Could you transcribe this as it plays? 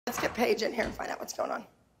Let's get Paige in here and find out what's going on.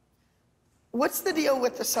 What's the deal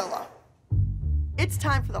with the solo? It's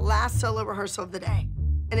time for the last solo rehearsal of the day,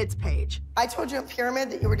 and it's Paige. I told you in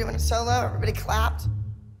Pyramid that you were doing a solo. Everybody clapped.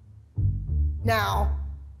 Now,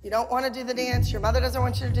 you don't want to do the dance. Your mother doesn't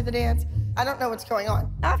want you to do the dance. I don't know what's going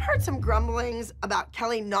on. I've heard some grumblings about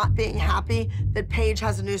Kelly not being happy that Paige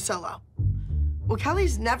has a new solo. Well,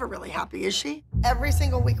 Kelly's never really happy, is she? Every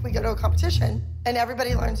single week we go to a competition, and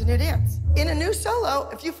everybody learns a new dance. In a new solo,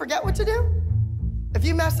 if you forget what to do, if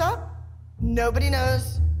you mess up, nobody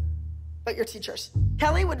knows but your teachers.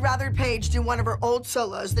 Kelly would rather Paige do one of her old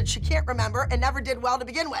solos that she can't remember and never did well to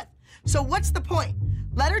begin with. So what's the point?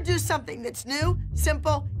 Let her do something that's new,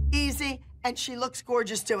 simple, easy, and she looks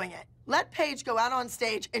gorgeous doing it. Let Paige go out on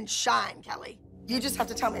stage and shine, Kelly. You just have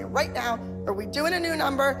to tell me right now, are we doing a new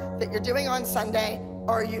number that you're doing on Sunday,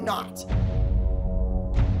 or are you not?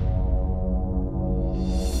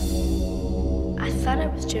 I thought I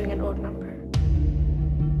was doing an old number.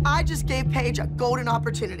 I just gave Paige a golden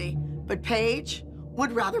opportunity, but Paige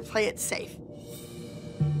would rather play it safe.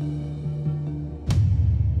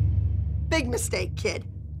 Big mistake, kid.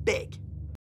 Big.